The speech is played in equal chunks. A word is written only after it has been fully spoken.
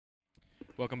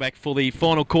Welcome back for the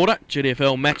final quarter,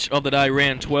 GDFL match of the day,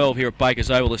 round 12 here at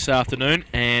Bakers Oval this afternoon,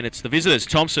 and it's the visitors,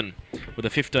 Thomson, with a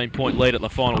 15-point lead at the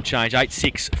final change,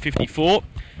 8-6-54.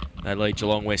 They lead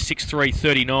Geelong West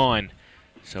 6-3-39.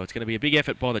 So it's going to be a big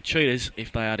effort by the Cheetahs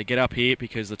if they are to get up here,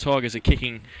 because the Tigers are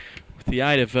kicking with the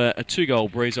aid of a 2-goal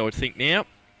breeze, I would think now.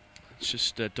 It's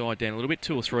just died down a little bit,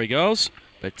 2 or 3 goals,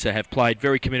 but have played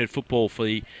very committed football for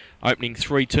the opening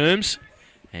 3 terms.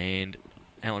 And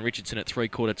Alan Richardson at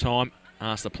 3/4 time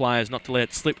asked the players not to let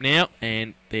it slip now,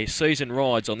 and their season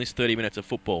rides on this 30 minutes of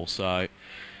football. So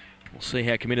we'll see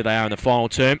how committed they are in the final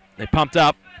term. They're pumped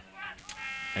up,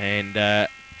 and a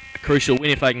crucial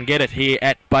win if they can get it here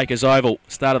at Bakers Oval.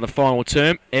 Start of the final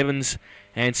term. Evans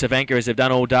and Savanka, as they've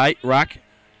done all day. Ruck,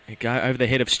 they go over the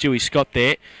head of Stewie Scott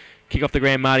there. Kick off the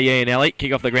ground, Marty Iannelli.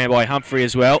 Kick off the ground by Humphrey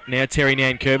as well. Now Terry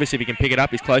Nankervis, if he can pick it up.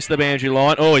 He's close to the boundary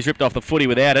line. Oh, he's ripped off the footy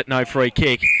without it. No free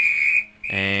kick.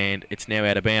 And it's now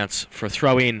out of bounds for a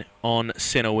throw-in on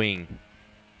centre wing.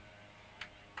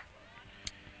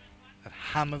 That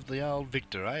hum of the old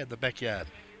Victor, eh, at the backyard.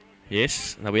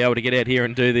 Yes, they'll be able to get out here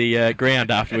and do the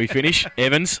ground after we finish.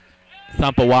 Evans,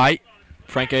 thump away.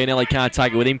 Frank Iannelli can't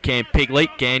take it with him. Cam Pigley,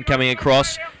 Gann coming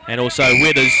across, and also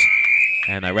Withers.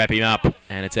 And they wrap him up,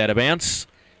 and it's out of bounds.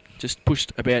 Just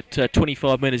pushed about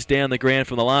 25 metres down the ground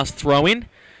from the last throw-in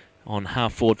on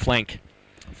half-forward flank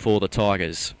for the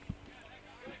Tigers.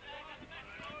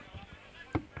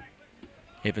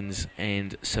 Evans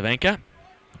and Savanka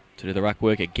to do the ruck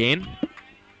work again.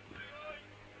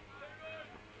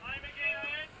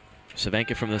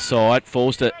 Savanka from the side,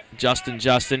 falls to Justin.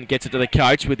 Justin gets it to the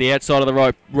coach with the outside of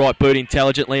the right boot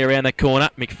intelligently around the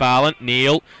corner. McFarlane,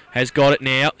 Neil has got it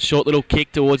now. Short little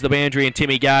kick towards the boundary, and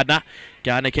Timmy Gardner.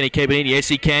 Gardner, can he keep it in? Yes,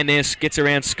 he can now. Gets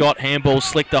around Scott. Handball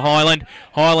slick to Highland.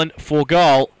 Highland for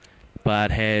goal, but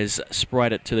has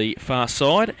sprayed it to the far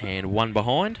side and one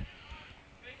behind.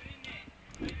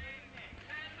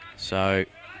 So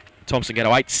Thomson go to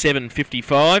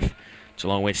 8-7-55.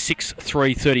 Geelong West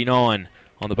 6-3-39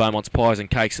 on the Beaumont's Pies and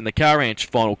Cakes in the Car Ranch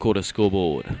final quarter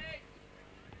scoreboard.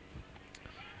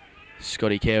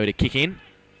 Scotty Cowie to kick in.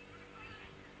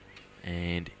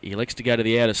 And he elects to go to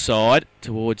the outer side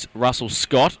towards Russell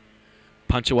Scott.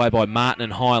 Punch away by Martin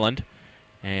and Highland.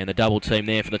 And the double team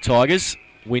there for the Tigers.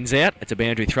 Wins out. It's a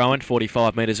boundary throw-in,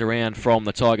 45 metres around from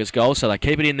the Tigers' goal. So they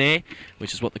keep it in there,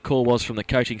 which is what the call was from the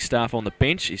coaching staff on the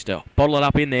bench, is to bottle it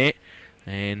up in there.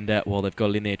 And while they've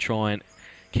got it in there, try and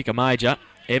kick a major.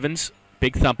 Evans,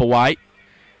 big thump away.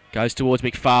 Goes towards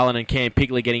McFarlane and Cam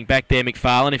Pigley getting back there.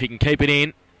 McFarlane, if he can keep it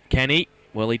in, can he?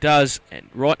 Well, he does. And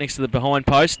right next to the behind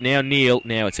post. Now Neil.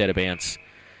 Now it's out of bounds.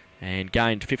 And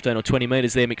gained 15 or 20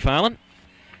 metres there, McFarlane.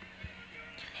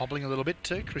 Hobbling a little bit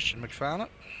too, Christian McFarlane.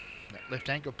 That left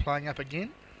ankle playing up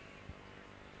again.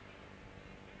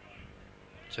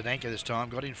 Savanka this time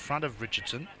got in front of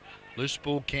Richardson. Loose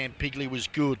ball, Cam Pigley was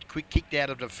good. Quick kicked out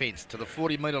of defence to the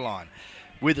 40-metre line.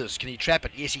 Withers, can he trap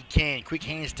it? Yes, he can. Quick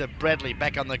hands to Bradley,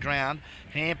 back on the ground.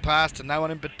 Hand pass to no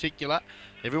one in particular.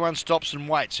 Everyone stops and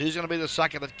waits. Who's going to be the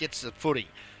sucker that gets the footy?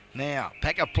 Now,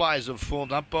 pack of players have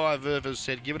formed. Umpire Ververs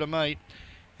said, give it to me.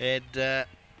 And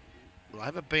we'll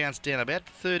have a bounce down about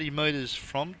 30 metres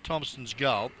from Thomson's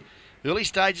goal. Early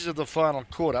stages of the final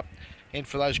quarter. And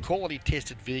for those quality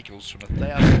tested vehicles from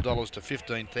 $1,000 to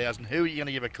 $15,000, who are you going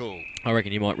to give a call? I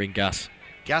reckon you might ring Gus.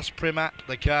 Gus Primer,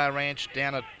 the Car Ranch,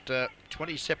 down at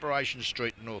 20 Separation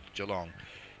Street, North Geelong.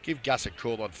 Give Gus a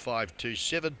call on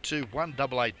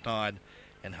 52721889,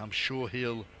 and I'm sure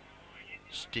he'll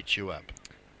stitch you up.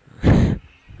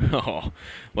 Oh,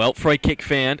 well, free kick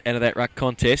found out of that ruck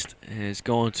contest has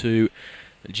gone to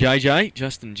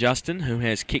Justin, who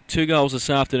has kicked 2 goals this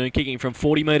afternoon, kicking from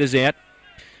 40 metres out.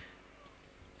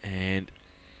 And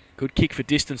good kick for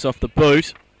distance off the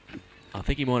boot. I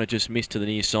think he might have just missed to the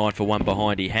near side for one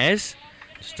behind. He has.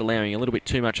 Just allowing a little bit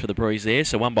too much for the breeze there.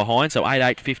 So one behind. So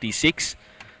 8-8-56.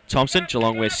 Thomson,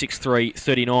 Geelong West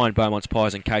 6-3-39. Beaumont's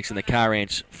Pies and Cakes in the Car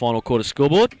Ranch final quarter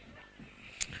scoreboard.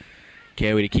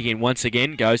 Cowie to kick in once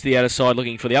again. Goes to the outer side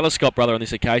looking for the other Scott brother on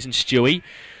this occasion, Stewie.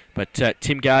 But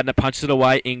Tim Gardner punches it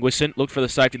away. Ingwerson looked for the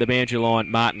safety of the boundary line.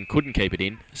 Martin couldn't keep it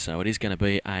in. So it is going to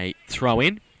be a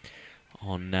throw-in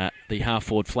on the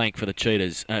half-forward flank for the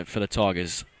Cheetahs, for the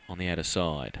Tigers on the outer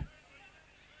side.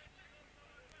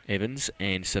 Evans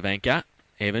and Savanka.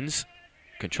 Evans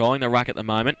controlling the ruck at the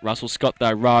moment. Russell Scott,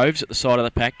 though, roves at the side of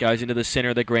the pack, goes into the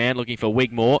centre of the ground looking for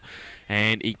Wigmore,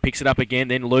 and he picks it up again,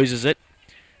 then loses it.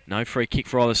 No free kick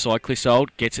for either side. Clissold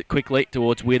gets it quickly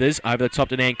towards Withers. Over the top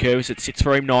to Nankervis. It sits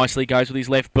for him nicely. Goes with his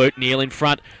left boot. Neil in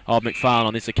front of McFarlane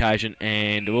on this occasion.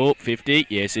 And, 50.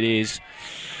 Yes, it is.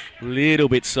 A little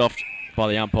bit soft by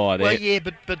the umpire there. Well, yeah,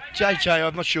 but JJ,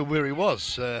 I'm not sure where he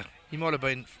was. He might have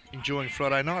been enjoying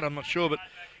Friday night, I'm not sure, but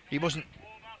he wasn't.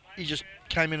 He just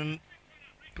came in and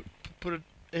put a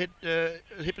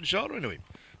hip and shoulder into him.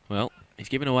 Well, he's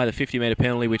given away the 50-metre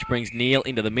penalty, which brings Neil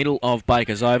into the middle of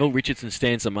Baker's Oval. Richardson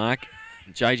stands the mark.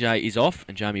 JJ is off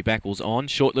and Jamie Backle's on.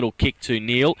 Short little kick to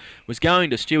Neil. Was going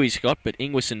to Stewie Scott, but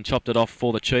Ingwersen chopped it off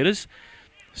for the Cheetahs.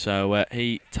 So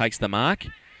he takes the mark.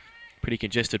 Pretty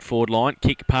congested forward line.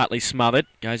 Kick partly smothered.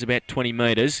 Goes about 20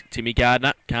 metres. Timmy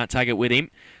Gardner can't take it with him.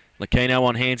 Lakino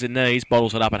on hands and knees.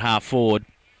 Bottles it up at half forward.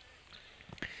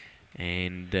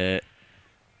 And there'll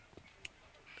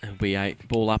be a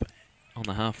ball up on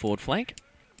the half forward flank.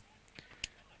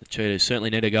 The Cheetahs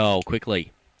certainly need a goal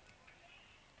quickly.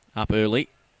 Up early.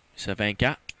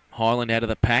 Savanka. Highland out of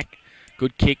the pack.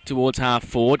 Good kick towards half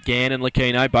forward. Gann and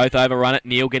Lakino both overrun it.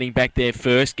 Neil getting back there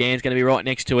first. Gann's going to be right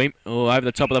next to him. Oh, over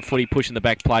the top of the footy, pushing the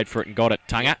back, played for it and got it.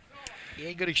 Tunga.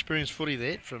 Yeah, good experienced footy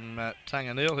there from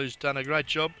Tunga Neil, who's done a great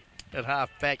job at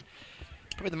half back.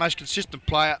 Probably the most consistent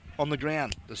player on the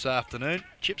ground this afternoon.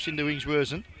 Chips into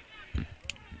Ingwersen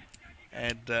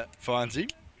and finds him.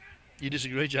 You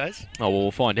disagree, Jace? Oh, well,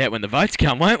 we'll find out when the votes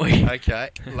come, won't we? Okay,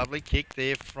 lovely kick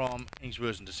there from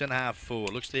Ingwersen to centre half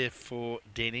forward. Looks there for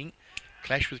Denning.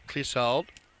 Clash with Clissold.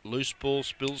 Loose ball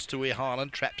spills to where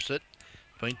Highland traps it.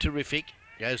 Been terrific.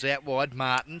 Goes out wide.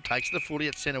 Martin takes the footy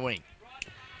at centre wing.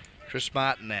 Chris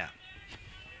Martin now.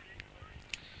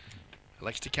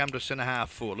 Elects to come to centre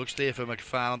half forward. Looks there for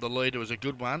McFarlane. The leader was a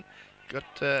good one.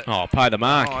 Got pay the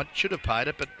mark. On. Should have paid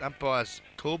it, but umpires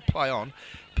called play on.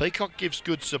 Peacock gives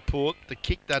good support. The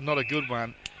kick, though, not a good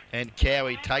one. And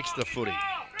Cowie takes the footy.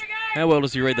 How well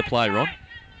does he read the play, Ron?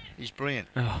 He's brilliant.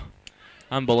 Oh,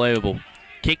 unbelievable.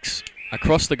 Kicks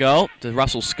across the goal to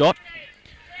Russell Scott.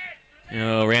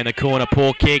 Oh, around the corner,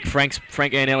 poor kick. Frank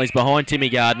Anelli's behind Timmy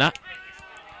Gardner.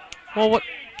 Well, what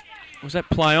was that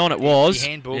play on? It was.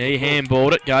 He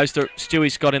handballed it. Goes to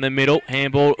Stewie Scott in the middle.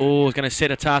 Handball. Oh, is going to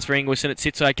set a task for Ingwersen. It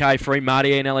sits okay free.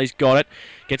 Marty Anelli's got it.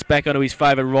 Gets back onto his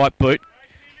favourite right boot.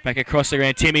 Back across the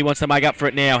ground. Timmy wants to make up for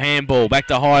it now. Handball. Back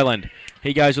to Highland.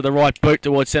 He goes with the right boot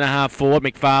towards centre half forward.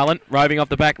 McFarlane roving off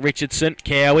the back. Richardson.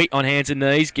 Cowie on hands and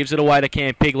knees. Gives it away to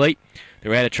Cam Pigley.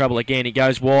 They're out of trouble again. He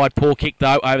goes wide. Poor kick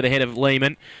though over the head of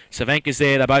Lehman. Savanka's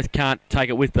there. They both can't take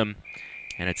it with them.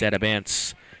 And it's out of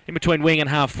bounds. In between wing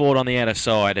and half forward on the outer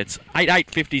side. It's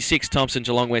 8-8-56. Thomson,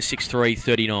 Geelong West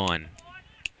 6-3-39.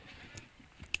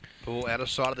 Ball out of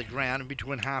sight of the ground in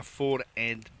between half forward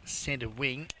and centre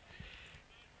wing.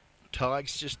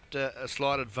 Tigers just a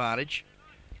slight advantage.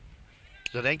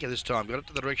 Zdenka this time got it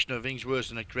to the direction of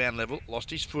Ingwersen at ground level. Lost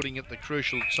his footing at the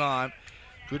crucial time.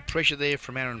 Good pressure there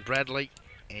from Aaron Bradley.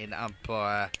 And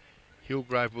umpire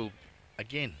Hillgrove will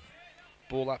again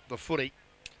ball up the footy.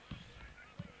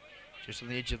 Just on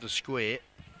the edge of the square.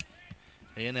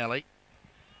 Ianelli.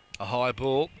 A high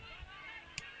ball.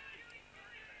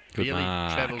 Good really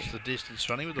mark. Travels the distance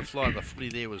running with the fly of the footy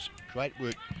there was great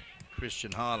work,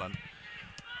 Christian Highland.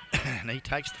 And he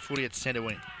takes the footy at centre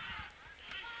wing.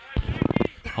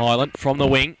 Highland from the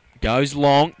wing. Goes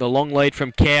long. The long lead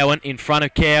from Cowan in front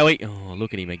of Cowie. Oh,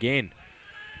 look at him again.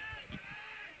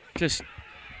 Just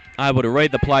able to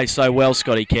read the play so well,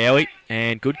 Scotty Cowie.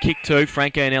 And good kick too.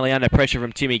 Franco Anelli under pressure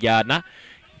from Timmy Gardner.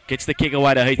 Gets the kick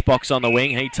away to Heath Box on the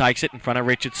wing. He takes it in front of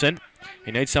Richardson.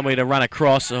 He needs somebody to run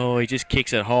across. Oh, he just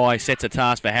kicks it high. Sets a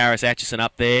task for Harris Atchison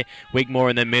up there. Wigmore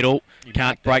in the middle.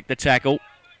 Can't break the tackle.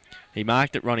 He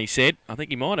marked it, Ronnie said. I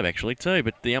think he might have actually too,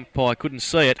 but the umpire couldn't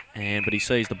see it. But he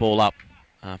sees the ball up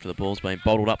after the ball's been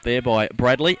bottled up there by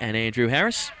Bradley and Andrew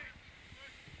Harris.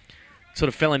 Sort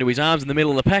of fell into his arms in the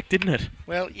middle of the pack, didn't it?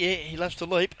 Well, yeah, he loves to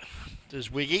leap.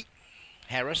 Does Wiggy,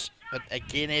 Harris, but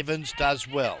again Evans does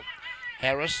well.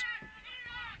 Harris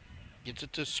gets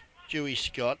it to Stewie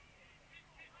Scott.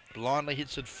 Blindly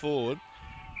hits it forward.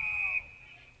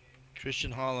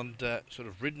 Christian Highland sort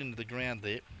of ridden into the ground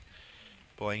there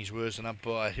by Ingwersen, up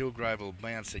by Hillgrove will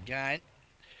bounce again.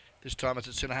 This time it's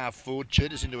at centre half forward.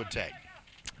 Cheetahs into attack.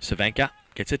 Savanka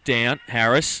gets it down.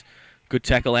 Harris. Good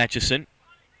tackle, Atchison.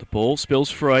 The ball spills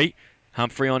free.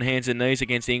 Humphrey on hands and knees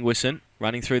against Ingwersen.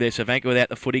 Running through there. Savanka without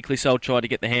the footy. Clissold tried to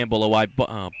get the handball away.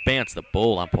 Bounce the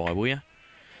ball, umpire, will you?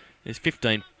 There's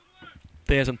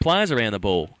 15,000 players around the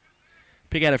ball.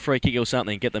 Pick out a free kick or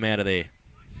something. Get them out of there.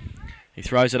 He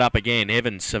throws it up again.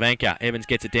 Evans, Savanka. Evans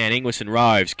gets it down. Ingwersen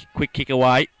roves. Quick kick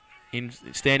away.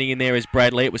 Standing in there is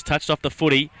Bradley. It was touched off the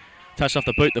footy. Touched off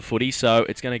the boot, the footy. So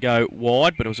it's going to go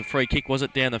wide, but it was a free kick, was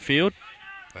it, down the field?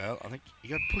 Well, I think he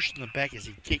got pushed in the back as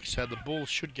he kicked, so the ball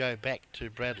should go back to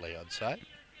Bradley, I'd say.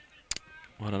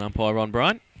 Well done, umpire Ron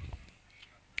Bryant.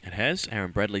 It has.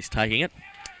 Aaron Bradley's taking it.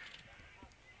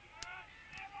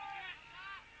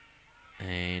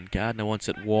 And Gardner wants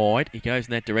it wide. He goes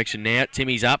in that direction now.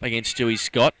 Timmy's up against Stewie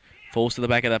Scott. Falls to the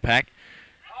back of the pack.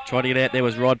 Trying to get out there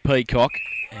was Rod Peacock.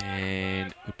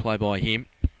 And good play by him.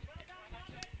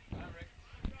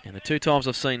 And the 2 times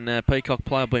I've seen Peacock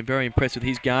play, I've been very impressed with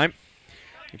his game.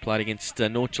 He played against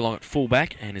North Geelong at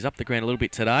fullback and is up the ground a little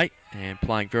bit today and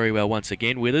playing very well once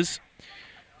again with us.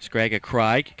 Scragger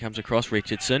Craig comes across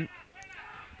Richardson.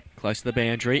 Close to the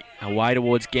boundary. Away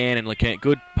towards Gannon.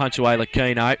 Good punch away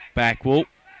Lucchino. Backwell.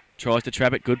 Tries to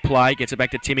trap it. Good play. Gets it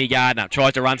back to Timmy Gardner.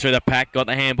 Tries to run through the pack. Got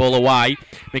the handball away.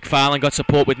 McFarlane got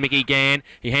support with Mickey Gann.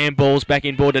 He handballs back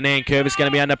inboard to Nankervis. Going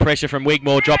to be under pressure from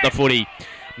Wigmore. Drop the footy.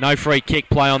 No free kick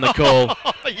play on the call.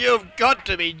 You've got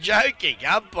to be joking,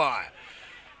 umpire.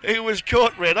 He was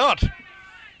caught red hot.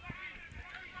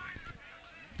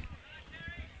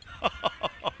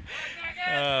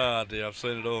 Oh dear, I've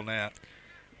seen it all now.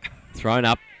 Thrown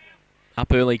up.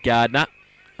 Up early Gardner.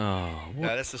 Oh, what?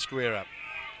 No, that's the square up.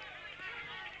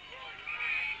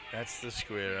 That's the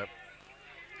square up.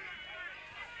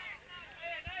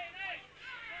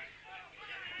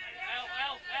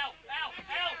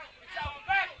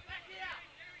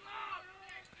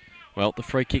 Well, the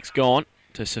free kick's gone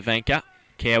to Savanka.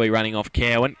 Cowie running off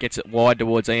Cowan. Gets it wide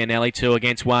towards Ianelli. 2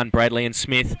 against 1. Bradley and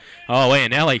Smith. Oh,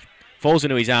 Ianelli falls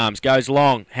into his arms. Goes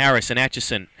long. Harris and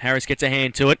Atchison. Harris gets a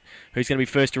hand to it. Who's going to be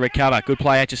first to recover? Good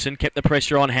play, Atchison. Kept the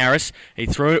pressure on Harris. He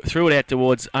threw it out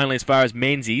towards only as far as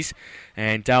Menzies.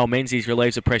 And Dale Menzies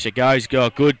relieves the pressure. Good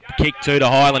kick to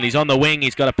Highland. He's on the wing.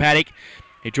 He's got a paddock.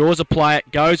 He draws a player,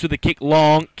 goes with the kick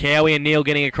long. Cowie and Neal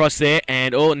getting across there.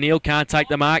 And Neal can't take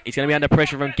the mark. He's going to be under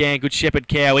pressure from Gann. Good shepherd,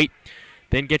 Cowie.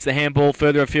 Then gets the handball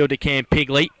further afield to Cam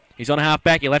Pigley. He's on half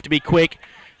back. He'll have to be quick.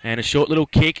 And a short little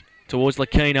kick towards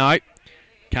Lucchino.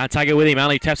 Can't take it with him.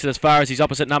 Only taps it as far as his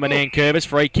opposite number, Nankervis.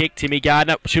 Free kick. Timmy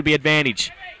Gardner. Should be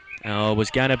advantage. Oh, it was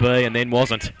going to be and then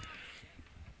wasn't.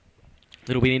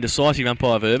 Little bit indecisive,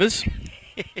 umpire Ververs.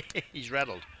 He's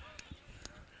rattled.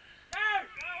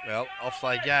 Well, off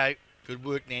they go. Good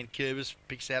work, Nankervis.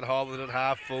 Picks out Highland at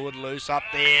half forward. Loose up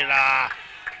there.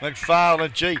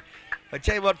 McFarlane, gee. I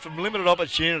tell you what, from limited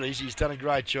opportunities, he's done a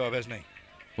great job, hasn't he?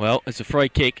 Well, it's a free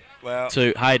kick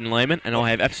to Hayden Lehman, and I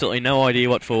have absolutely no idea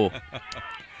what for.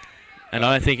 And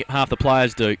I don't think half the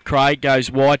players do. Craig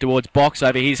goes wide towards box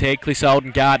over his head. Clissold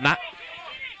and Gardner.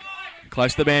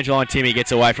 Close to the boundary line. Timmy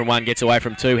gets away from 1, gets away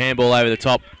from 2. Handball over the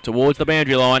top towards the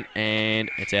boundary line, and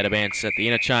it's out of bounds at the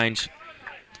interchange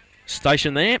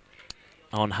station there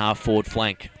on half forward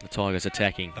flank. The Tigers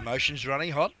attacking. Emotions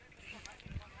running hot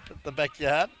at the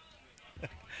backyard.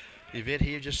 Yvette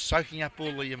here just soaking up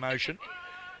all the emotion.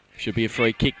 Should be a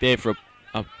free kick there for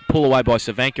a pull away by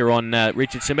Savanka on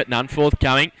Richardson, but none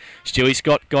forthcoming. Stewie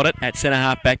Scott got it at centre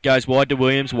half back, goes wide to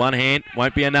Williams. One hand,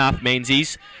 won't be enough.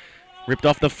 Menzies ripped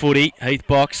off the footy. Heath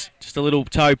box, just a little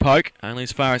toe poke, only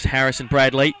as far as Harris and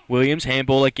Bradley. Williams,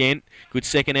 handball again. Good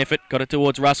second effort, got it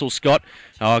towards Russell Scott.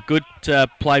 Oh, good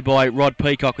play by Rod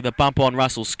Peacock with a bump on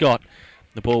Russell Scott.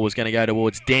 The ball was going to go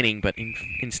towards Denning, but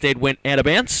instead went out of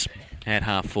bounds at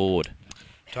half forward.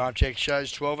 Time check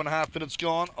shows 12.5 minutes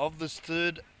gone of this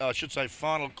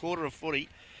final quarter of footy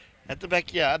at the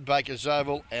backyard, Baker's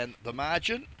Oval, and the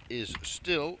margin is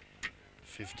still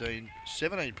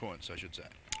 17 points, I should say.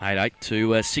 8-8 to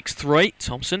 6-3.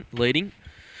 Thomson leading.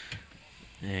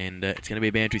 And it's going to be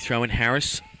a boundary throw in.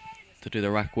 Harris to do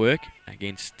the ruck work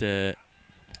against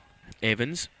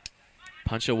Evans.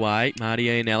 Punch away. Marty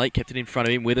Ianelli kept it in front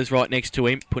of him. Withers right next to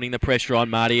him, putting the pressure on.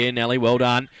 Marty Ianelli, well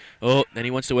done. Oh, then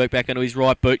he wants to work back onto his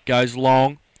right boot. Goes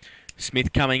long.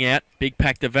 Smith coming out. Big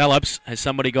pack develops. Has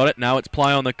somebody got it? No, it's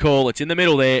play on the call. It's in the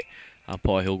middle there.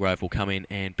 Umpire Hillgrove will come in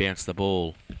and bounce the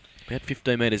ball. About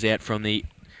 15 metres out from the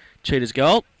Cheetahs'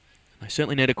 goal. They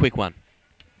certainly need a quick one.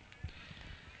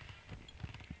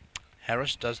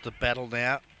 Harris does the battle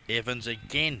now. Evans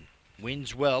again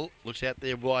wins well. Looks out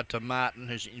there wide to Martin,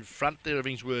 who's in front there of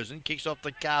Ingsworsen. Kicks off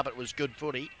the carpet, was good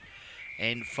footy,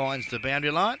 and finds the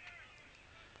boundary line.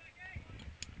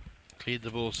 Cleared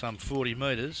the ball some 40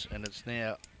 metres, and it's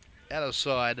now out of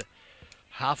side,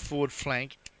 half forward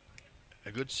flank,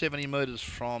 a good 70 metres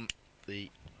from the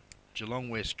Geelong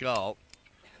West goal.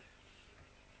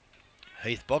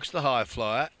 Heath boxed the high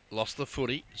flyer, lost the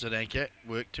footy. Zdanka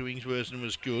worked to Ingsworsen,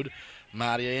 was good.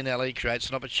 Marty Ianelli creates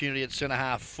an opportunity at centre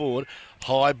half forward.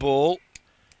 High ball.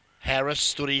 Harris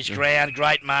stood his ground.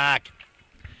 Great mark.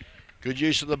 Good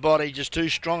use of the body. Just too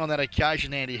strong on that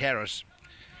occasion, Andy Harris.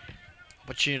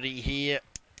 Opportunity here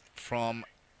from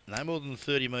no more than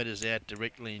 30 metres out,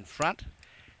 directly in front.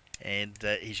 And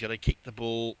he's got to kick the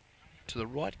ball to the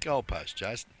right goalpost,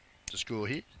 Jason, to score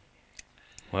here.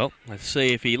 Well, let's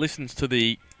see if he listens to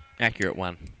the accurate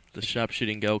one, the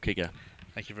sharpshooting goal kicker.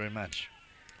 Thank you very much.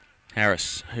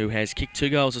 Harris, who has kicked 2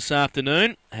 goals this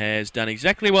afternoon, has done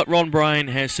exactly what Ron Brain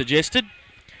has suggested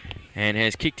and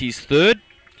has kicked his 3rd.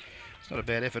 It's not a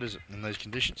bad effort, is it, in those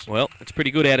conditions? Well, it's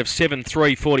pretty good out of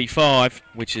 7-3-45,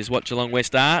 which is what Geelong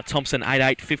West are. Thomson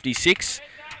 8-8-56.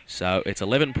 So it's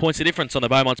 11 points of difference on the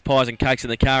Beaumont's Pies and Cakes in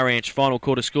the Car Ranch final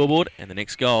quarter scoreboard, and the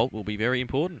next goal will be very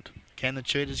important. Can the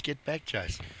Cheetahs get back,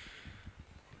 Jason?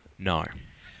 No.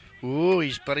 Ooh,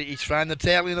 he's thrown the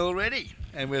towel in already.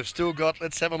 And we've still got,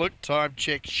 let's have a look, time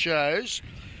check shows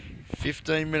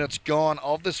 15 minutes gone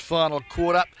of this final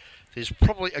quarter. There's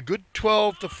probably a good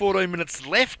 12 to 14 minutes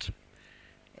left.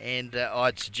 And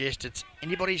I'd suggest it's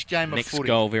anybody's game of footy. Next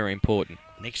goal, very important.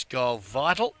 Next goal,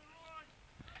 vital.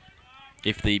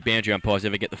 If the boundary umpires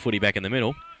ever get the footy back in the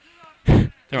middle,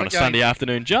 they're on a Sunday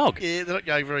afternoon jog. Yeah, they're not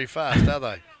going very fast, are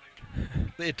they?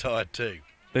 They're tired too.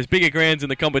 There's bigger grounds in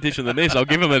the competition than this. I'll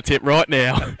give them a tip right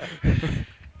now.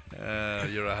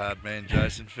 You're a hard man,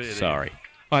 Jason. Fair Sorry.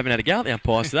 I haven't had a go at the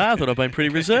umpires today. I thought I've been pretty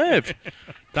reserved.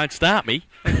 Don't start me.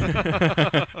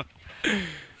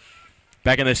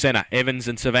 Back in the centre, Evans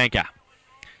and Savanka.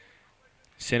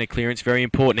 Centre clearance, very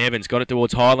important. Evans got it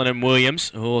towards Highland and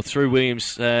Williams. Oh, through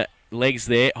Williams' legs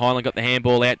there. Highland got the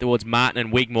handball out towards Martin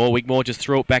and Wigmore. Wigmore just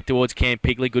threw it back towards Cam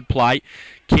Pigley. Good play.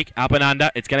 Kick up and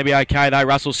under. It's going to be okay, though.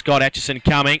 Russell Scott Atchison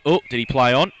coming. Oh, did he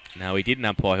play on? No, he didn't,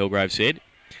 umpire Hillgrove said.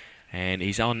 And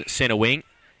he's on centre wing.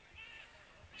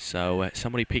 So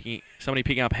somebody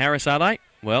picking up Harris, are they?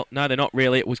 Well, no, they're not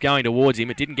really. It was going towards him.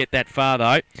 It didn't get that far,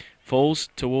 though. Falls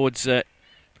towards,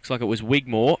 looks like it was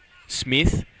Wigmore.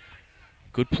 Smith.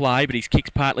 Good play, but his kick's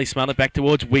partly smothered back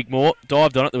towards Wigmore.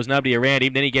 Dived on it. There was nobody around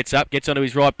him. Then he gets up, gets onto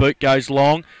his right boot, goes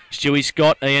long. Stewie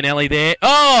Scott, Ian Ellie there.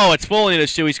 Oh, it's fallen into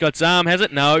Stewie Scott's arm, has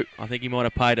it? No. I think he might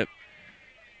have paid it.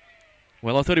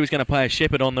 Well, I thought he was going to pay a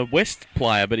shepherd on the West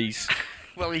player, but he's...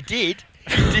 Well, he did.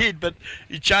 He did, but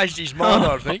he changed his mind,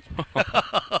 I think.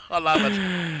 I love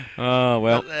it. Oh,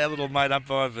 well. Our little mate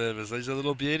umpire Vervis. He's a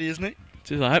little beauty, isn't he?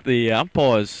 Jeez, I hope the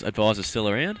umpire's advisor's still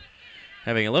around.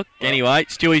 Having a look. Anyway,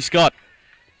 Stewie Scott.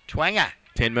 Twanger.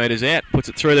 10 metres out. Puts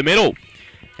it through the middle.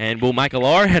 And will make a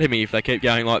liar out of me if they keep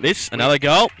going like this. Another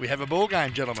goal. We have a ball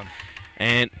game, gentlemen.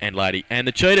 And lady. And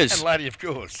the Cheetahs. And lady, of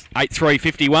course.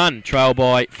 8-3-51. Trail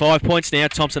by 5 points now.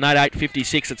 Thomson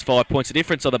 8-8-56. It's 5 points of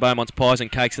difference on the Beaumont's Pies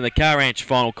and Cakes in the Car Ranch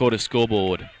final quarter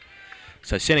scoreboard.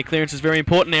 So centre clearance is very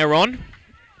important now, Ron.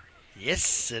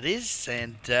 Yes, it is.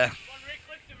 And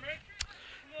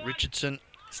Richardson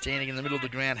standing in the middle of the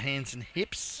ground, hands and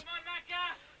hips.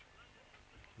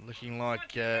 Looking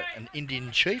like an Indian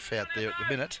chief out there at the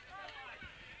minute.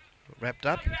 Wrapped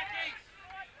up.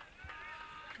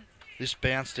 This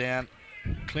bounce down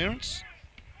clearance,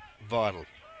 vital.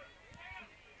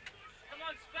 Come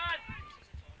on, Spud.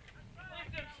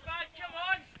 Lift him, Spud, come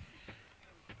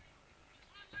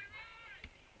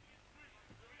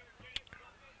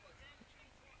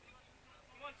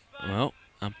on. Well,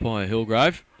 umpire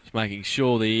Hillgrove is making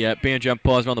sure the boundary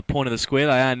umpires are on the point of the square.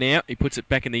 They are now. He puts it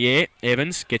back in the air.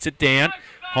 Evans gets it down.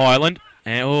 Highland.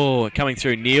 And, coming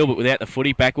through Neal, but without the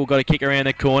footy. Backwell got a kick around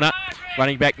the corner.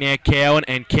 Running back now, Cowan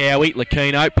and Cowie.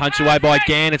 Lucchino punched away by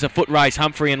Gann. It's a foot race.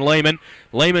 Humphrey and Lehman.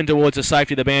 Lehman towards the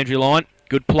safety of the boundary line.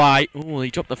 Good play. Oh, he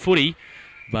dropped the footy,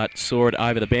 but saw it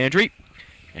over the boundary.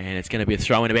 And it's going to be a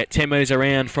throw in about 10 metres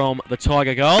around from the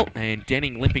Tiger goal. And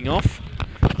Denning limping off,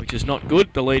 which is not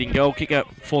good. The leading goal kicker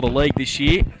for the league this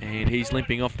year. And he's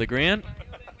limping off the ground.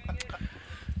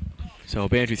 So a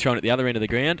boundary thrown at the other end of the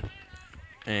ground.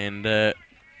 And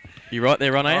you right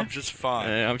there, Ron? I'm just fine.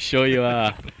 I'm sure you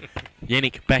are.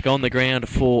 Yannick back on the ground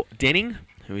for Denning,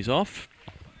 who is off.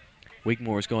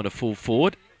 Wigmore has gone to full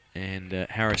forward. And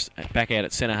Harris back out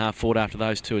at centre half forward after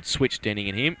those two had switched, Denning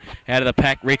and him. Out of the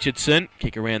pack, Richardson.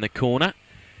 Kick around the corner.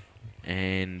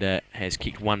 And has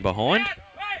kicked one behind.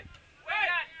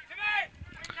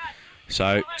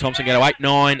 So Thomson go to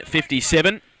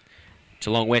 8-9-57.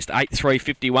 Geelong West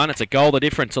 8-3-51. It's a goal the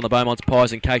difference on the Beaumont's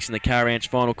Pies and Cakes in the Car Ranch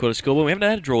final quarter scoreboard. We haven't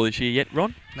had a draw this year yet,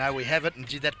 Ron. No, we haven't. And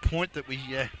that point that we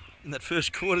in that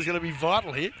first quarter is going to be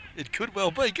vital here. It could well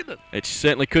be, couldn't it? It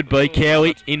certainly could be.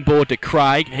 Cowie inboard to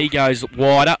Craig. He goes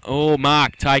wider. Oh,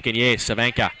 mark taken. Yes,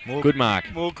 Savanka. Good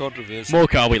mark. More controversy. More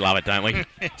goal. We love it, don't we?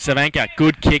 Savanka.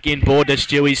 Good kick inboard to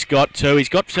Stewie Scott too. He's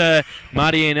got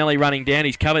Marty Anelli running down.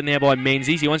 He's covered now by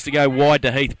Menzies. He wants to go wide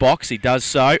to Heath Box. He does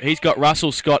so. He's got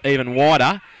Russell Scott even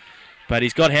wider. But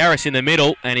he's got Harris in the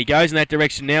middle, and he goes in that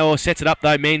direction now. Sets it up,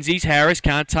 though, Menzies. Harris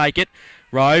can't take it.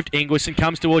 Roved. Ingwerson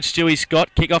comes towards Stewie Scott.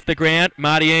 Kick off the ground.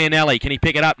 Marty Iannelli. Can he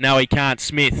pick it up? No, he can't.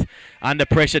 Smith. Under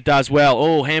pressure does well.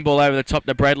 Oh, handball over the top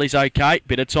to Bradley's okay.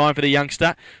 Bit of time for the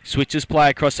youngster. Switches play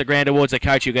across the ground towards the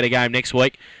coach. You'll get a game next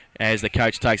week. as the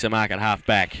coach takes a mark at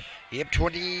half-back. Yep,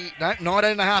 19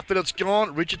 and a half minutes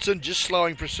gone. Richardson just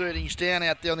slowing proceedings down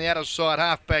out there on the outer side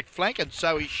half-back flank, and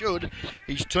so he should.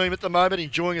 His team at the moment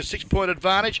enjoying a 6-point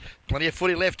advantage. Plenty of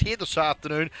footy left here this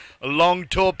afternoon. A long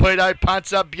torpedo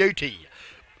punts up beauty.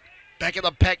 Back of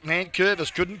the pack,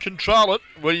 Curvis couldn't control it.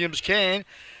 Williams can.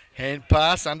 Hand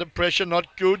pass under pressure,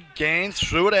 not good. Gans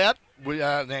threw it out.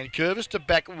 Curvis to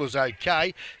back was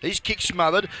okay. His kick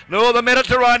smothered. No, the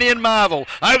Mediterranean marvel.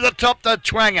 Over the top to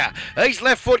Twanger. His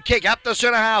left foot kick up the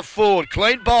centre half forward.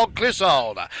 Clean ball,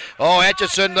 Clissold. Oh,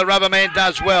 Atchison, the rubber man,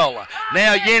 does well.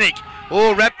 Now Yannick.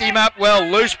 Oh, wrapped him up well.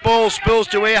 Loose ball spills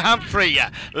to Air Humphrey.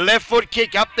 Left foot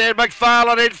kick up there.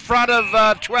 McFarlane in front of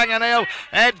Twanger now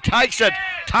and takes it.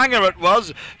 Tunger it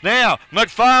was. Now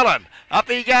McFarlane. Up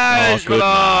he goes.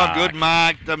 Good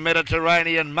mark. The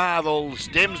Mediterranean marvel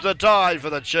stems the tide for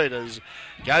the Cheetahs.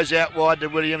 Goes out wide to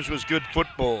Williams. Was good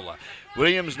football.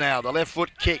 Williams now, the left foot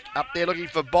kick. Up there looking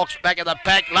for box, back of the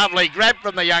pack. Lovely grab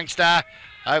from the youngster.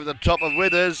 Over the top of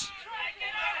Withers.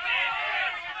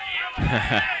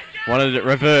 Wanted it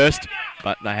reversed,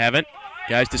 but they haven't.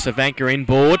 Goes to Savanka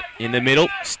inboard in the middle.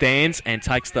 Stands and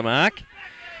takes the mark.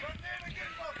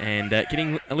 And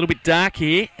getting a little bit dark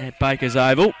here at Baker's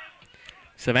Oval.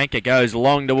 Savanka goes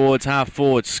long towards half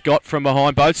forward. Scott from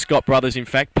behind. Both Scott brothers, in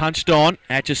fact. Punched on.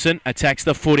 Atchison attacks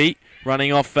the footy.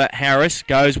 Running off Harris.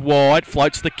 Goes wide.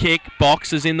 Floats the kick.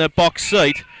 Boxes in the box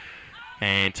seat.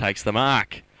 And takes the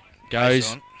mark.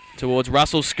 Goes towards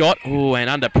Russell Scott. Oh, and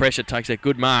under pressure takes a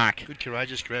good mark. Good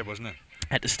courageous grab, wasn't it?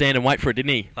 Had to stand and wait for it,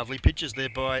 didn't he? Lovely pictures there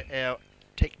by our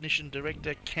technician,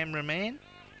 director, cameraman.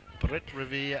 Brett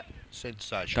Revere.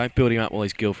 Sensation. Don't build him up while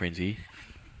his girlfriend's here.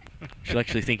 She'll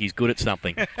actually think he's good at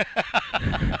something.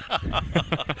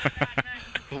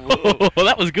 Oh,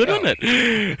 that was good, wasn't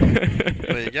it?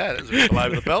 There you go. That was a bit below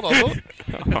the belt, I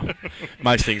thought.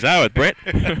 Most things are with Brett.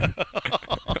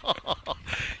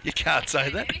 You can't say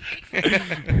that.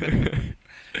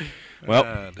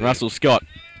 Well, Russell Scott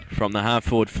from the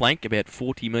half-forward flank, about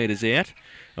 40 metres out.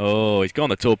 Oh, he's gone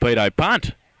the torpedo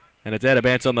punt. And it's out of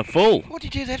bounds on the full. What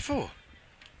did he do that for?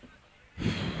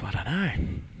 I don't know.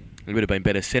 He would have been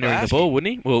better centering the ball,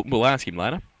 wouldn't he? We'll ask him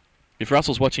later. If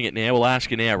Russell's watching it now, we'll ask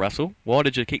you now, Russell. Why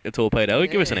did you kick the torpedo?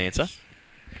 Give us an answer.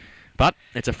 But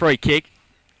it's a free kick.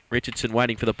 Richardson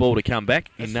waiting for the ball to come back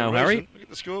in no hurry. Look at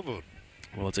the scoreboard.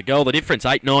 Well, it's a goal the difference,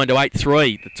 8-9 to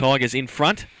 8-3. The Tigers in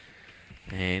front.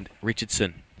 And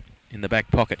Richardson in the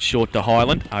back pocket, short to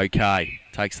Highland. Okay,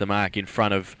 takes the mark in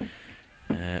front of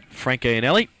Frank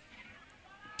Iannelli.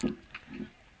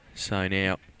 So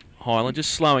now Highland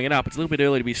just slowing it up. It's a little bit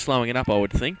early to be slowing it up, I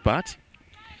would think, but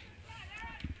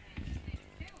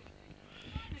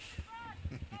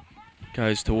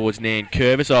goes towards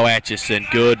Curvis. Oh, Atchison,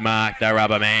 good mark, the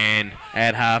rubber man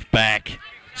at half back.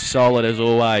 Solid as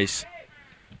always.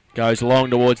 Goes long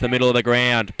towards the middle of the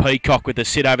ground. Peacock with the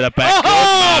sit over the back.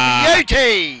 Oh,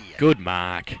 beauty! Good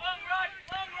mark.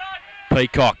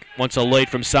 Peacock wants a lead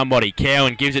from somebody.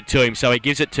 Cowan gives it to him, so he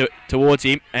gives it towards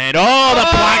him. And the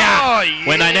plugger! Yeah.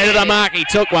 When they needed a mark, he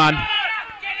took one.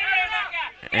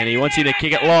 And he wants him to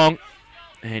kick it long.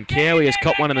 And Cowie has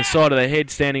caught one in the side of the head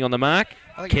standing on the mark.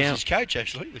 I think it was his coach,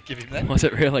 actually, that gave him that. Was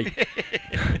it really?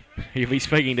 He'll be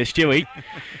speaking to Stewie.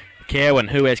 Cowan,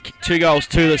 who has kicked 2 goals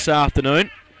this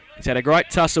afternoon. He's had a great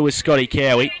tussle with Scotty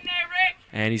Cowie.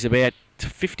 And he's about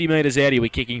 50 metres out he'll be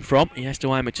kicking from. He has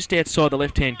to aim it just outside the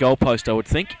left-hand goal post, I would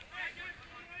think.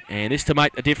 And this to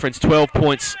make the difference, 12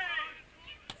 points.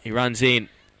 He runs in.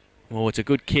 Oh, it's a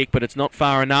good kick, but it's not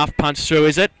far enough. Punched through,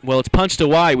 is it? Well, it's punched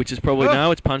away, which is probably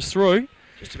no, it's punched through.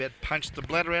 Just about punched the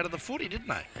bladder out of the footy, didn't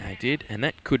they? They did, and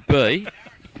that could be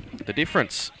the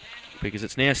difference, because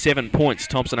it's now 7 points.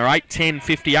 Thomson are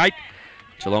 8-10-58.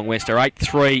 Geelong West are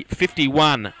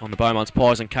 8-3-51 on the Beaumont's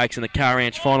Pies and Cakes in the Car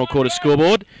Ranch final quarter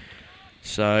scoreboard.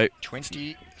 So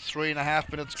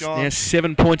 23.5 minutes gone. Now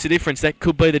 7 points of difference. That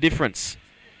could be the difference.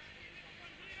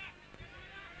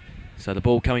 So the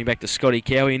ball coming back to Scotty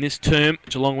Cowie in this term.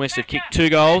 Geelong West have kicked 2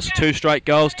 goals, 2 straight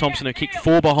goals. Thomson have kicked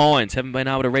 4 behinds. Haven't been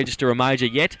able to register a major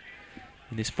yet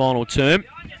in this final term.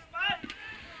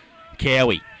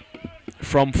 Cowie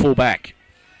from fullback.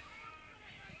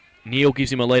 Neal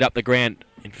gives him a lead up the ground.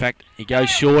 In fact, he goes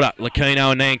shorter.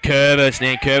 Lacino and Nankervis.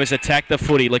 Nankervis attacked the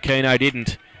footy. Lacino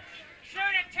didn't.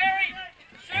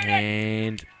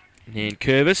 And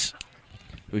Nankervis,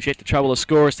 who's yet to trouble the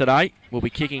scorers today, will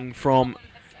be kicking from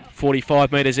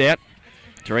 45 metres out,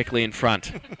 directly in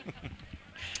front.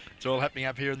 It's all happening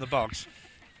up here in the box.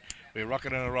 We're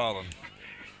rocking and rolling.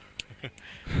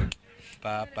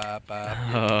 Ba, ba, ba.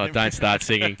 Oh, don't start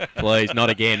singing, please.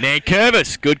 Not again.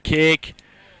 Nankervis, good kick.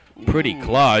 Pretty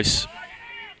close.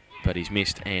 but he's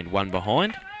missed and one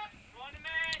behind.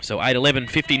 So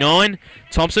 8-11-59.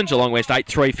 Thomson, Geelong West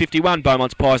 8-3-51.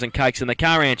 Beaumont's Pies and Cakes in the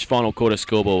Car Ranch final quarter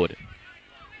scoreboard.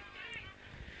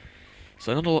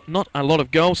 So not a lot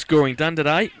of goal scoring done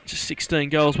today. Just 16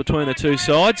 goals between the two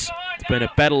sides. It's been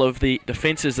a battle of the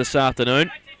defences this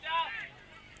afternoon.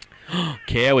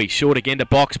 Cowie short again to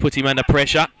Box, puts him under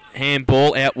pressure.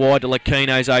 Handball out wide to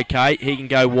Lacino's okay. He can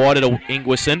go wider to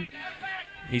Ingwerson.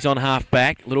 He's on half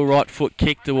back. Little right foot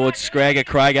kick towards Scragger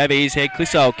Craig over his head.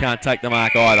 Clissold can't take the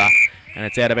mark either. And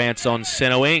it's out of bounds on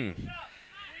centre wing.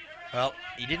 Well,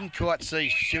 he didn't quite see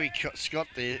Stewie Scott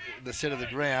there, the centre of the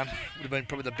ground. Would have been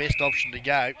probably the best option to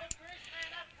go.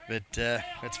 But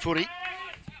it's footy.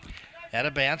 Out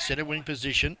of bounds, centre wing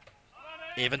position.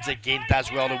 Evans again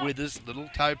does well to Withers. Little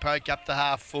toe poke up the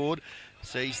half forward.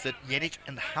 Sees that Yannick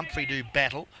and Humphrey do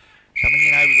battle. Coming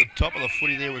in over the top of the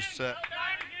footy there was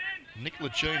Nick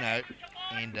Lacino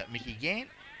and Mickey Gann.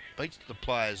 Beats the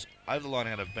players over the line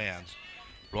out of bounds.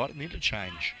 Right in the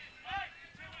interchange.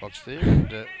 Box there, and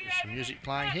there's some music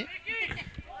playing here.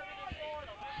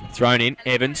 Thrown in,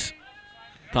 Evans.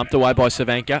 Thumped away by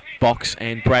Savanka, Box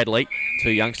and Bradley.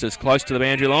 Two youngsters close to the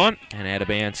boundary line and out of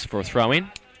bounds for a throw in.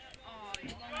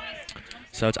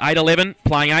 So it's 8-11,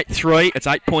 playing 8-3. It's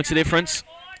 8 points of difference.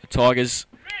 The Tigers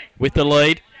with the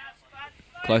lead.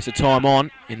 Close to time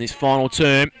on in this final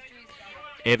term.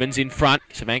 Evans in front,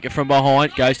 Savanka from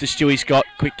behind, goes to Stewie Scott.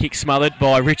 Quick kick smothered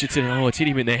by Richardson. Oh, it's hit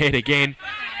him in the head again.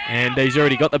 And he's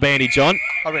already got the bandage on.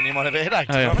 I reckon he might have a headache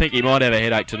tonight. I think he might have a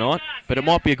headache tonight. But it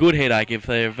might be a good headache if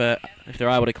they're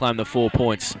able to claim the 4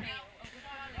 points.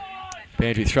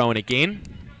 Bandry throwing again.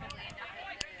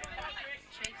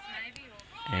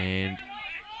 And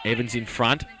Evans in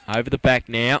front, over the back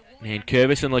now. And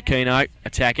Curvis and Lacino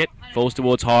attack it. Falls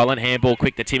towards Highland. Handball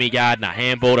quick to Timmy Gardner.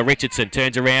 Handball to Richardson.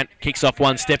 Turns around. Kicks off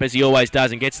one step as he always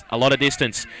does and gets a lot of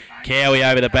distance. Cowie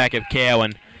over the back of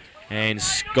Cowan. And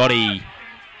Scotty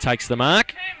takes the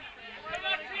mark.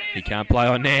 He can't play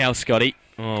on now, Scotty.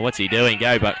 Oh, what's he doing?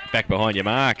 Go back behind your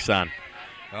mark, son.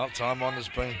 Well, time on has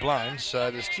been blown, so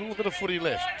there's still a bit of footy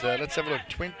left. Let's have a look.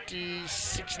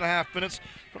 26.5 minutes.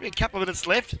 Probably a couple of minutes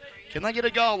left. Can they get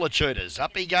a goal, the Tudors?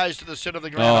 Up he goes to the centre of the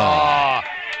ground. Oh,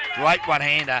 great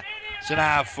one-hander. Centre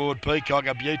half forward, Peacock,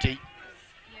 a beauty.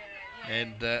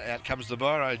 And out comes the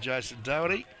biro, Jason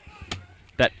Doherty.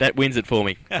 That wins it for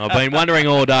me. I've been wondering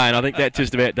all day, and I think that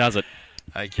just about does it.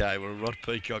 Okay, well, Rod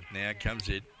Peacock now comes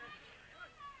in.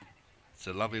 It's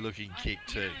a lovely-looking kick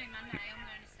too.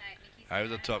 Over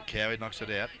the top, Cowie knocks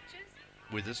it out.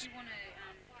 Withers.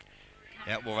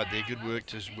 Out wide there, good work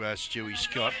to Stewie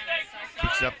Scott.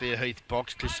 Kicks it up there, Heath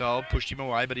Box. Clissold pushed him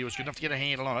away, but he was good enough to get a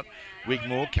handle on it.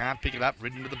 Wigmore can't pick it up,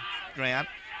 ridden to the ground.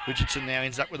 Richardson now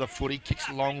ends up with a footy, kicks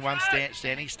the long one,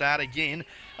 standing start again.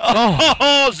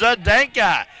 Oh,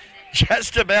 Zdanka!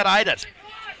 Just about ate it.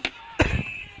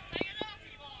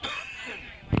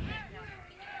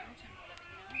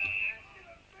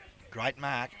 Great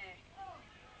mark.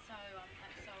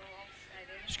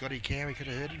 Scotty Cowie could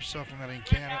have hurt himself in that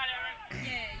encounter.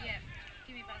 Yeah.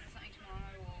 Give me a buzz or something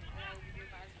tomorrow, or I'll give you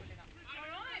a buzz, whatever.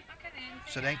 Alright, okay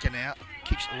then. Zdanka now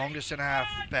kicks the longest centre half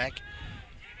back.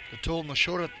 The tall and the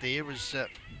short of it there was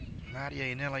Marty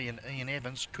Iannelli and Ian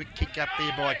Evans. Quick kick up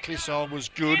there by Clissold was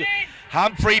good.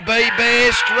 Humphrey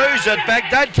B-Bear screws it back.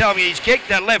 Don't tell me he's kicked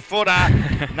that left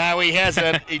footer. No, he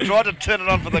hasn't. He tried to turn it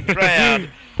on for the crowd,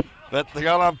 but the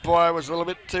goal umpire was a little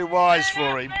bit too wise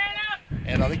for him.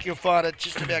 And I think you'll find it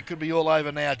just about could be all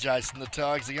over now, Jason. The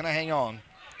Tigers are going to hang on.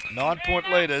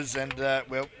 9-point leaders, and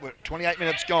we're 28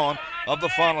 minutes gone of the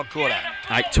final quarter.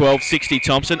 8-12-60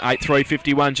 Thomson,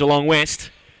 8-3-51 Geelong West.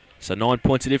 So 9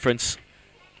 points of difference.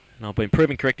 And I've been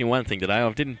proven correct in one thing today.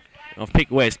 I've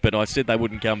picked West, but I said they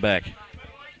wouldn't come back.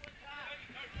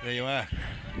 There you are.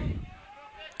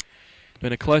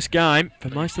 Been a close game for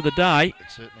most of the day. It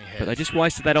certainly has. But they just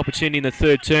wasted that opportunity in the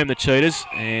third term, the Tudors.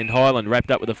 And Highland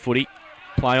wrapped up with a footy.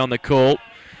 Play on the call.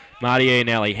 Marty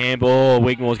Iannelli, handball.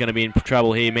 Wigmore's going to be in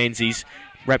trouble here. Menzies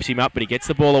wraps him up, but he gets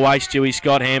the ball away. Stewie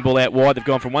Scott, handball out wide. They've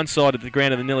gone from one side of the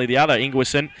ground to nearly the other.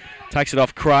 Ingwerson takes it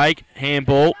off Craig.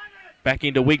 Handball. Back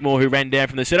into Wigmore, who ran down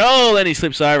from the centre. Oh, then he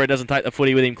slips over. It doesn't take the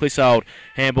footy with him. Clissold.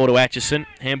 Handball to Atchison.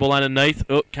 Handball underneath.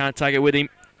 Oh, can't take it with him.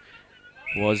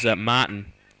 Was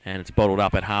Martin. And it's bottled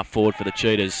up at half forward for the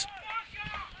Tudors.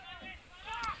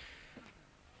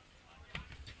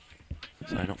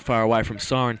 So not far away from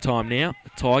siren time now. The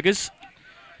Tigers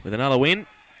with another win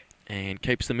and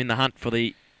keeps them in the hunt for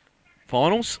the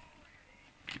finals.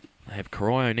 They have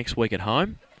Corio next week at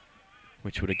home,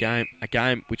 which would a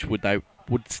game which they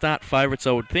would start favourites,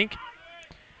 I would think.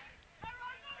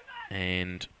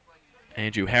 And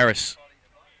Andrew Harris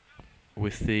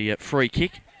with the free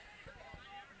kick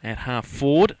at half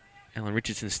forward. Alan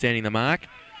Richardson standing the mark.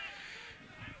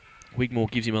 Wigmore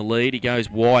gives him a lead. He goes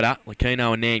wider.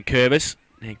 Lakino and Nankervis.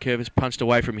 Nankervis punched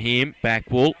away from him. Back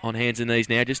wall on hands and knees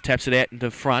now. Just taps it out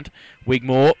into front.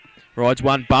 Wigmore rides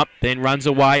one bump, then runs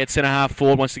away at centre half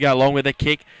forward. Wants to go along with the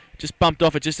kick. Just bumped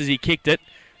off it just as he kicked it.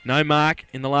 No mark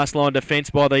in the last line of defence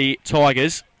by the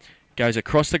Tigers. Goes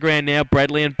across the ground now.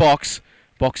 Bradley and Box.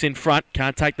 Box in front.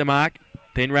 Can't take the mark.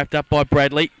 Then wrapped up by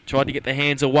Bradley. Tried to get the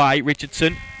hands away.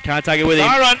 Richardson can't take it with him.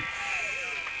 Run.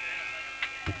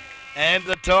 And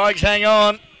the Tigers hang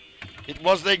on. It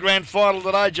was their grand final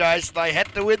today, Jace. They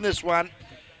had to win this one.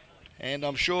 And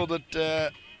I'm sure that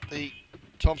the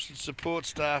Thomson support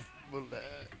staff will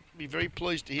be very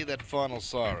pleased to hear that final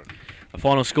siren. The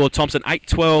final score, Thomson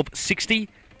 8-12-60.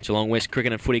 Geelong West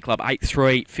Cricket and Footy Club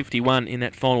 8-3-51 in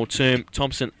that final term.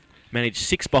 Thomson managed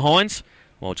 6 behinds,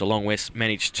 while Geelong West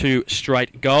managed 2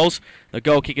 straight goals. The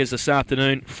goal kickers this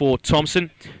afternoon for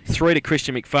Thomson: 3 to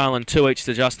Christian McFarlane, 2 each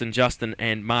to Justin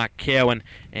and Mark Cowan,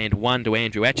 and 1 to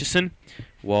Andrew Atchison.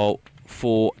 While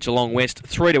for Geelong West,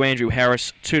 3 to Andrew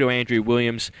Harris, 2 to Andrew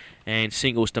Williams, and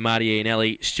singles to Marty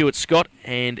Iannelli, Stuart Scott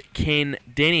and Ken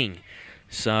Denning.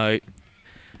 So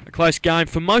a close game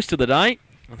for most of the day.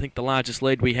 I think the largest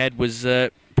lead we had was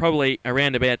probably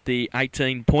around about the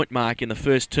 18-point mark in the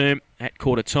first term at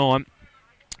quarter time,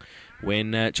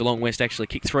 when Geelong West actually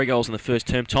kicked 3 goals in the first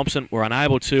term. Thomson were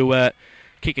unable to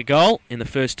kick a goal in the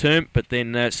first term, but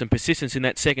then some persistence in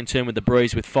that second term with the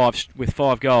Breeze with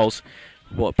five goals,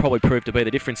 what probably proved to be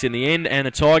the difference in the end. And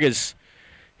the Tigers,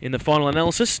 in the final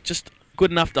analysis, just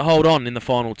good enough to hold on in the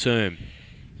final term.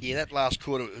 Yeah, that last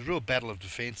quarter was a real battle of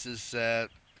defences.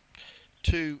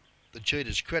 To the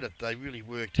Cheetahs' credit, they really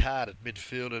worked hard at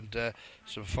midfield, and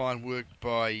some fine work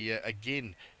by,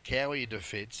 again, Cowie in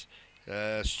defence.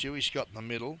 Stewie Scott in the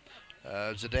middle.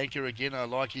 Zdanka again, I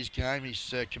like his game.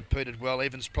 He's competed well.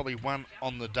 Evans probably won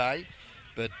on the day.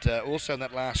 But also in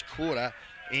that last quarter,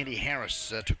 Andy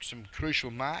Harris took some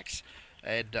crucial marks.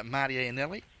 And Marty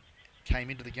Iannelli came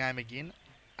into the game again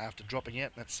after dropping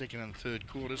out in that second and third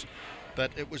quarters.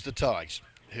 But it was the Tigers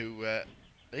who,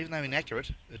 even though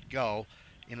inaccurate at goal,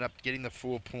 ended up getting the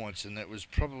 4 points, and that was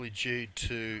probably due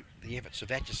to the efforts of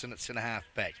Atchison at centre-half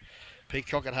back.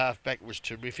 Peacock at half-back was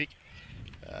terrific.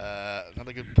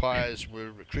 Another good players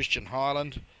were Christian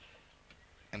Highland,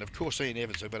 and of course Ian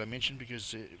Evans, I've got to mention,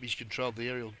 because he's controlled the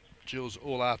aerial duels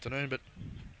all afternoon. But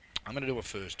I'm going to do it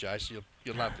first, Jace.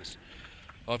 You'll love this.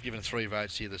 I've given 3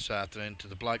 votes here this afternoon to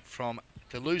the bloke from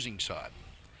the losing side.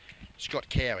 Scott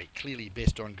Cowie, clearly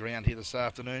best on ground here this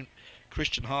afternoon.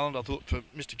 Christian Highland, I thought for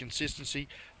Mr. Consistency,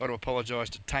 I've got to apologise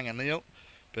to Tunga Neal,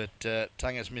 but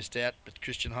Tunga's missed out. But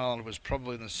Christian Highland was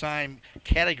probably in the same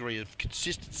category of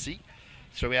consistency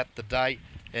throughout the day.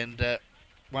 And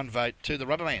 1 vote to the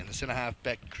rubber man, the centre-half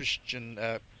back, Christian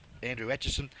Andrew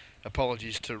Atchison.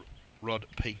 Apologies to Rod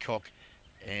Peacock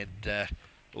and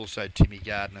also Timmy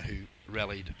Gardner, who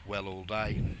rallied well all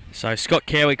day. So Scott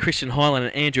Cowie, Christian Highland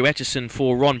and Andrew Atchison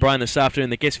for Ron Brown this afternoon,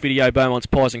 the guest video Beaumont's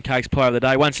Pies and Cakes Player of the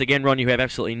Day. Once again, Ron, you have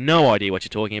absolutely no idea what you're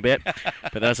talking about,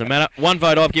 but that doesn't matter. 1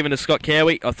 vote I've given to Scott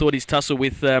Cowie. I thought his tussle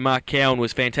with Mark Cowan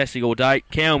was fantastic all day.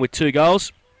 Cowan with 2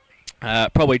 goals.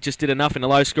 Probably just did enough in a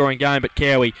low-scoring game, but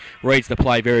Cowie reads the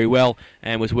play very well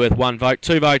and was worth 1 vote.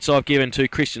 2 votes I've given to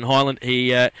Christian Highland.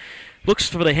 He looks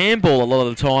for the handball a lot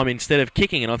of the time instead of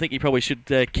kicking, and I think he probably should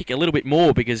kick a little bit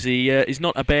more, because he is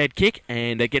not a bad kick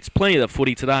and gets plenty of the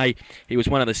footy today. He was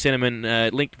one of the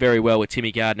centremen, linked very well with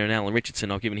Timmy Gardner and Alan Richardson.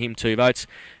 I've given him 2 votes,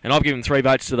 and I've given 3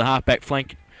 votes to the half-back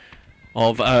flank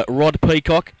of Rod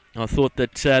Peacock. I thought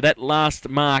that that last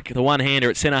mark, the one-hander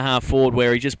at centre-half forward,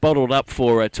 where he just bottled up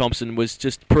for Thomson, was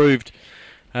just proved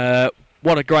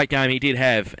what a great game he did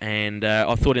have. And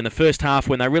I thought in the first half,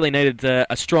 when they really needed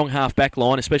a strong half-back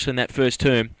line, especially in that first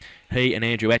term, he and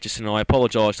Andrew Atchison, I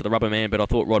apologise to the rubber man, but I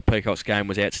thought Rod Peacock's game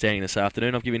was outstanding this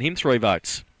afternoon. I've given him 3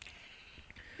 votes.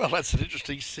 Well, that's an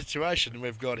interesting situation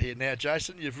we've got here now,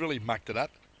 Jason. You've really mucked it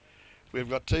up. We've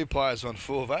got 2 players on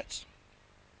 4 votes.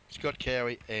 Scott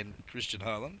Cowie and Christian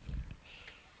Highland,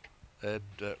 and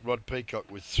Rod Peacock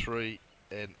with 3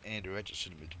 and Andrew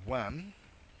Atchison with 1.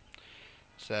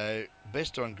 So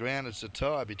best on ground is a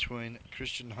tie between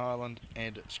Christian Highland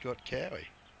and Scott Cowie.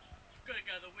 Got to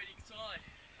go the winning side.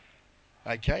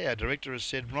 Okay, our director has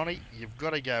said, Ronnie, you've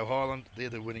got to go Highland. They're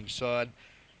the winning side.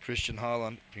 Christian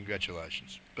Highland,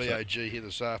 congratulations. BOG here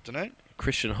this afternoon.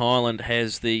 Christian Highland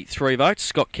has the 3 votes,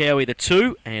 Scott Cowie the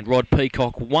 2, and Rod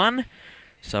Peacock 1.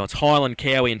 So it's Highland,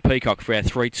 Cowie and Peacock for our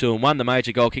 3, 2 and 1. The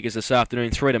major goal kickers this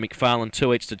afternoon, 3 to McFarlane,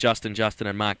 2 each to Justin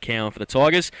and Mark Cowan for the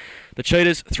Tigers. The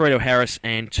Cheetahs, 3 to Harris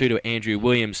and 2 to Andrew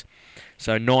Williams.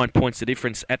 So 9 points the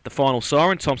difference at the final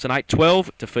siren. Thomson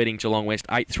 8-12, defeating Geelong West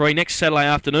 8-3. Next Saturday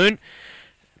afternoon,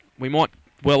 we might,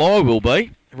 well, I will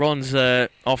be. Ron's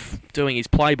off doing his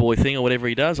Playboy thing or whatever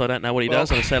he does. I don't know what he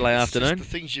does on a Saturday afternoon.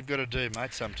 Just the things you've got to do,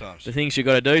 mate, sometimes. The things you've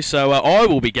got to do. So I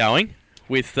will be going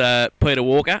with Peter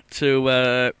Walker to,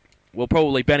 well,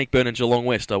 probably Bannockburn and Geelong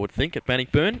West, I would think, at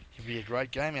Bannockburn. It'll be a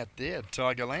great game out there at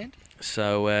Tigerland.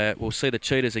 So we'll see the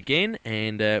Cheetahs again,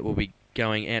 and we'll be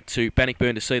going out to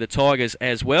Bannockburn to see the Tigers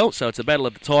as well. So it's a battle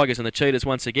of the Tigers and the Cheetahs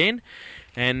once again.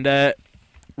 And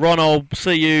Ron, I'll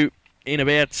see you in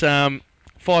about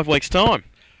 5 weeks' time.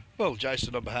 Well,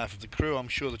 Jason, on behalf of the crew, I'm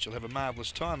sure that you'll have a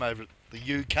marvellous time over at the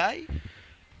UK.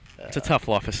 It's a tough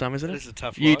life for some, isn't it? It is a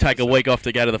tough life. You take a week off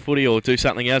to go to the footy or do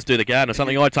something else, do the garden or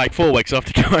something. I take 4 weeks off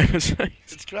to go overseas.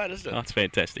 It's great, isn't it? That's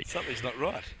fantastic. Something's not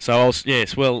right. So,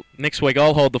 well, next week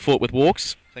I'll hold the fort with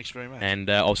Walks. Thanks very much. And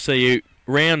I'll see you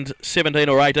round 17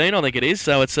 or 18, I think it is.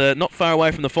 So it's not far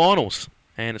away from the finals.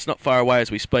 And it's not far away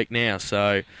as we speak now.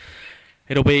 So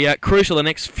it'll be crucial the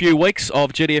next few weeks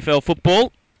of GDFL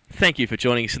football. Thank you for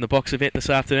joining us in the box event this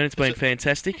afternoon. It's been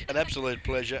fantastic. An absolute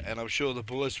pleasure, and I'm sure the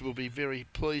boys will be very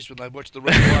pleased when they watch the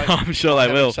replay. I'm sure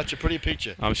they will. Such a pretty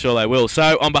picture. I'm sure they will.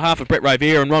 So, on behalf of Brett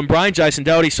Rovere and Ron Brain, Jason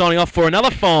Doherty signing off for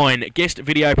another fine guest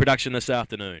video production this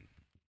afternoon.